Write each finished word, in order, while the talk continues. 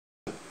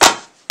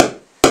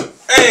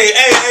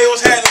Hey,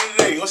 what's happening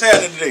today? What's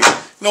happening today?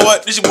 You know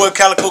what? This your boy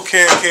Calico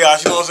carrying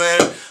Chaos, you know what I'm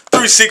saying?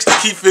 360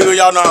 key figure,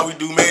 y'all know how we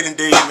do, made in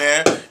days,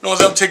 man. You know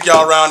what I'm saying? I'm take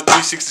y'all around the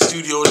 360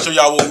 studio and show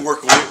y'all what we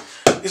working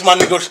with. This my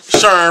nigga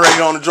Sharon right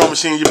here on the drum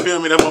machine, you feel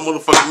me? That's my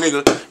motherfucking nigga.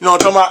 You know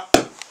what I'm talking about?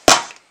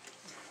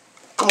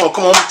 Come on,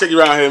 I'm gonna take you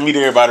around here and meet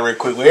everybody real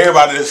quick. With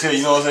everybody that's here,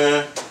 you know what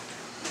I'm saying?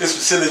 This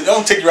facility,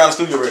 I'm gonna take you around the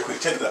studio real quick.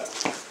 Check it out.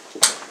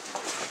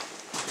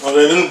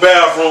 Okay, in the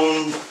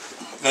bathroom,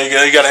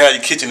 you gotta have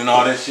your kitchen and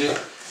all that shit.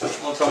 You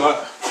know what I'm talking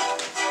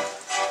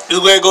about? This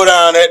way to go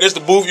down there. This the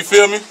booth, you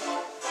feel me?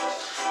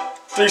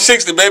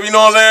 360, baby, you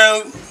know what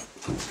I'm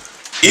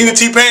saying? Even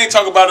T-Pain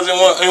talk about us in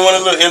one of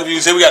the little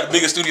interviews. He said we got the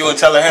biggest studio in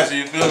Tallahassee,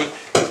 you feel me?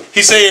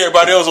 He say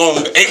everybody else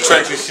on 8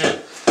 tracks and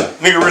shit.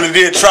 Nigga really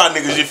did try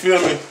niggas, you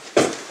feel me?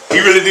 He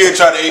really did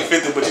try the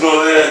 850, but you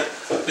know what I'm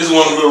saying? This is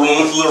one of the little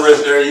rooms, a little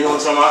rest area, you know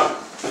what I'm talking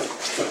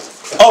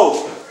about?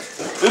 Oh,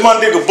 this my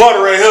nigga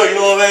Butter right here, you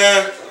know what I'm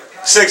saying?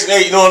 Section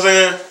 8, you know what I'm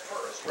saying?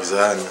 What's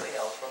that?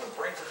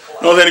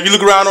 You know what I'm saying? If you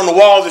look around on the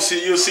walls and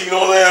shit, you'll see, you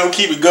know what I'm saying? We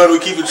keep it gutter, we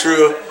keep it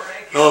trill.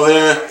 You know what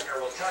I'm saying?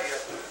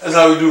 That's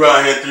how we do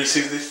around here at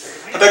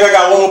 360. I think I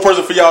got one more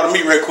person for y'all to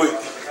meet right quick.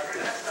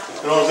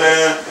 You know what I'm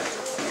saying?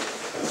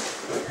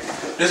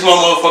 This is my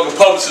motherfucking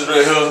publicist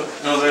right here.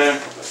 You know what I'm saying?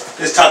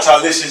 This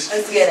Tatalicious.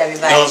 What's good,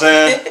 everybody? You know what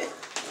I'm saying?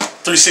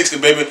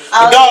 360, baby.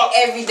 All day,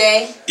 every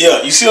day.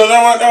 Yeah, you see what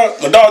I'm saying?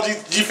 My dog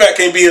G-Fat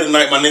can't be here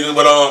tonight, my nigga.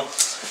 But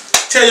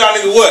tell y'all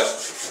nigga what?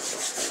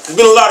 There's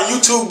been a lot of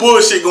YouTube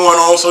bullshit going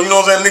on, so you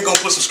know what I'm saying? Nigga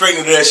gonna put some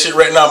straight into that shit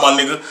right now, my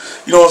nigga.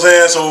 You know what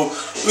I'm saying? So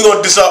we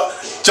gonna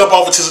jump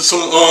off into some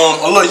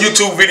a little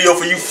YouTube video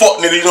for you fuck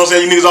niggas. You know what I'm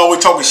saying? You niggas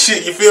always talking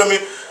shit. You feel me?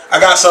 I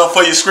got something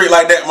for you straight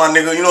like that, my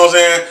nigga. You know what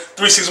I'm saying?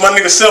 360, my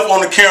nigga self on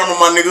the camera,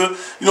 my nigga.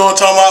 You know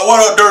what I'm talking about? What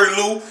up, Dirty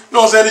Lou? You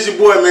know what I'm saying? This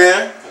your boy,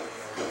 man.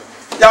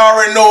 Y'all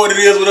already know what it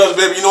is with us,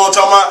 baby. You know what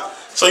I'm talking about?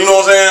 So you know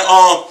what I'm saying?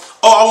 Oh,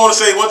 I want to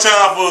say one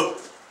time for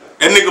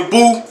that nigga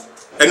Boo.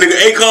 That nigga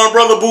Akon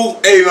brother Boo,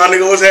 hey my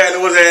nigga, what's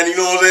happening,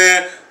 you know what I'm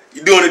saying?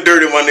 You doing it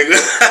dirty, my nigga.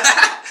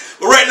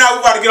 But right now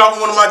we about to get off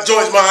one of my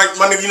joints, my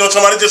nigga, you know what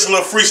I'm talking about? It's just a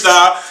little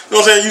freestyle, you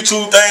know what I'm saying?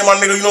 YouTube thing, my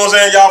nigga, you know what I'm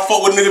saying? Y'all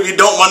fuck with nigga, if you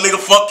don't, my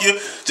nigga, fuck you.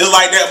 Just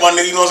like that, my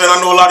nigga, you know what I'm saying?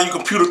 I know a lot of you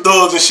computer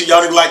thugs and shit,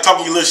 y'all nigga like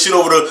talking your little shit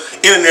over the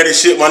internet and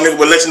shit, my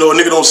nigga, but let you know a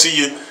nigga don't see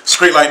you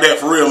straight like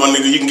that for real, my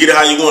nigga. You can get it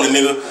how you want it,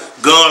 nigga.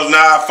 Guns,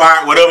 knife,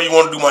 fire, whatever you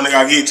want to do, my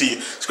nigga, I'll give it to you.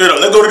 Straight up,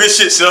 let's go to this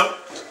shit, sir.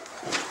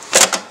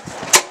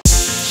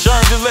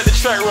 Just let the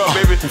track run,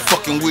 baby. Who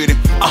fucking with him?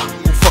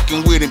 Who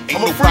fucking with him?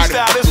 Ain't nobody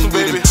fucking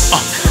with him. Who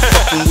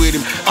fucking with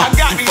him? I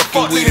got these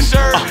fucking with him. Who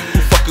fucking with him?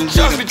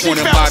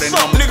 Point about it,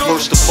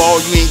 first of all,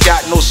 you ain't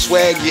got no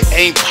swag, you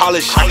ain't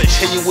polished.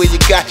 Tell you where you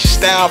got your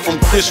style from,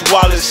 Chris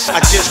Wallace. I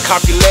just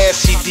copied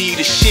last CD,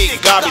 the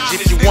shit garbage.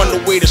 If you wonder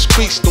where the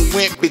streets done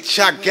went, bitch,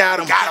 I got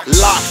him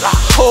locked.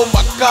 Oh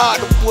my God,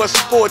 the boy's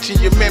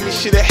fortune. Your mammy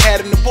shoulda had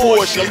an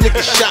abortion. I'm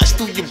licking shots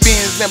through your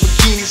Benz,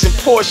 Lamborghinis, and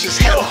Porsches.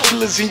 Had them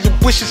killers in your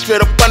bushes,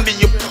 right up under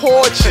your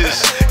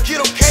porches.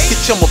 Get okay?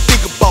 Bitch, I'm a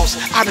bigger boss.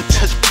 I done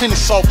touched plenty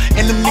soft,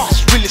 and them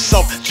niggas really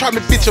soft. Try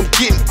me, bitch, I'm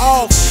getting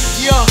off.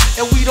 Yeah,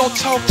 and we don't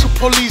talk to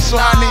police. So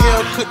how in the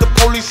hell could the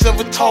police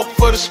ever talk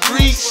for the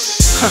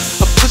streets?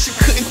 A pussy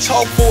couldn't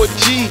talk for a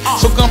G.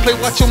 So gunplay,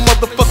 watch your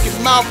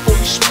motherfucking mouth before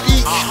you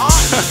speak.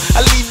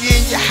 I leave you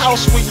in your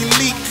house where you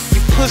leak.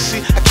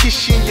 Pussy, I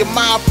kiss you in your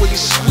mouth where you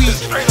sweet.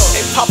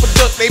 They Papa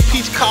Duck, they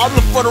peach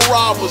cobbler for the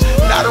robbers.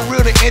 Not a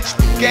real to enter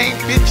the game,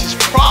 bitches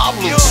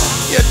problems.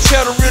 Yeah,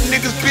 tell the real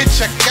niggas,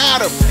 bitch, I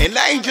got 'em. And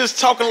I ain't just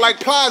talking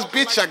like plies,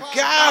 bitch, I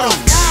got 'em.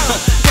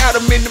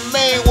 Got 'em in the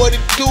main, what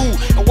it do?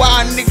 And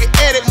why a nigga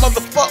at it,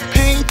 motherfuck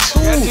pain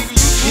too.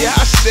 Yeah,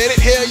 I said it,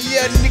 hell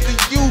yeah, nigga,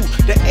 you.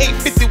 The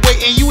 850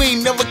 weight and you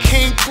ain't never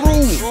came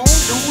through.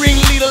 The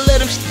ringleader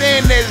let him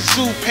stand that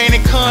zoo. Pain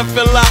and Con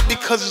fell out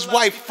because his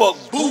wife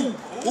fucked Boo.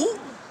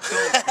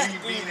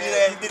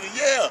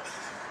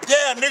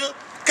 Yeah, nigga.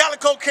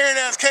 Calico carrying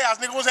ass Chaos,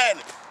 nigga. What's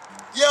happening?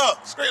 Yeah,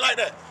 straight like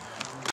that.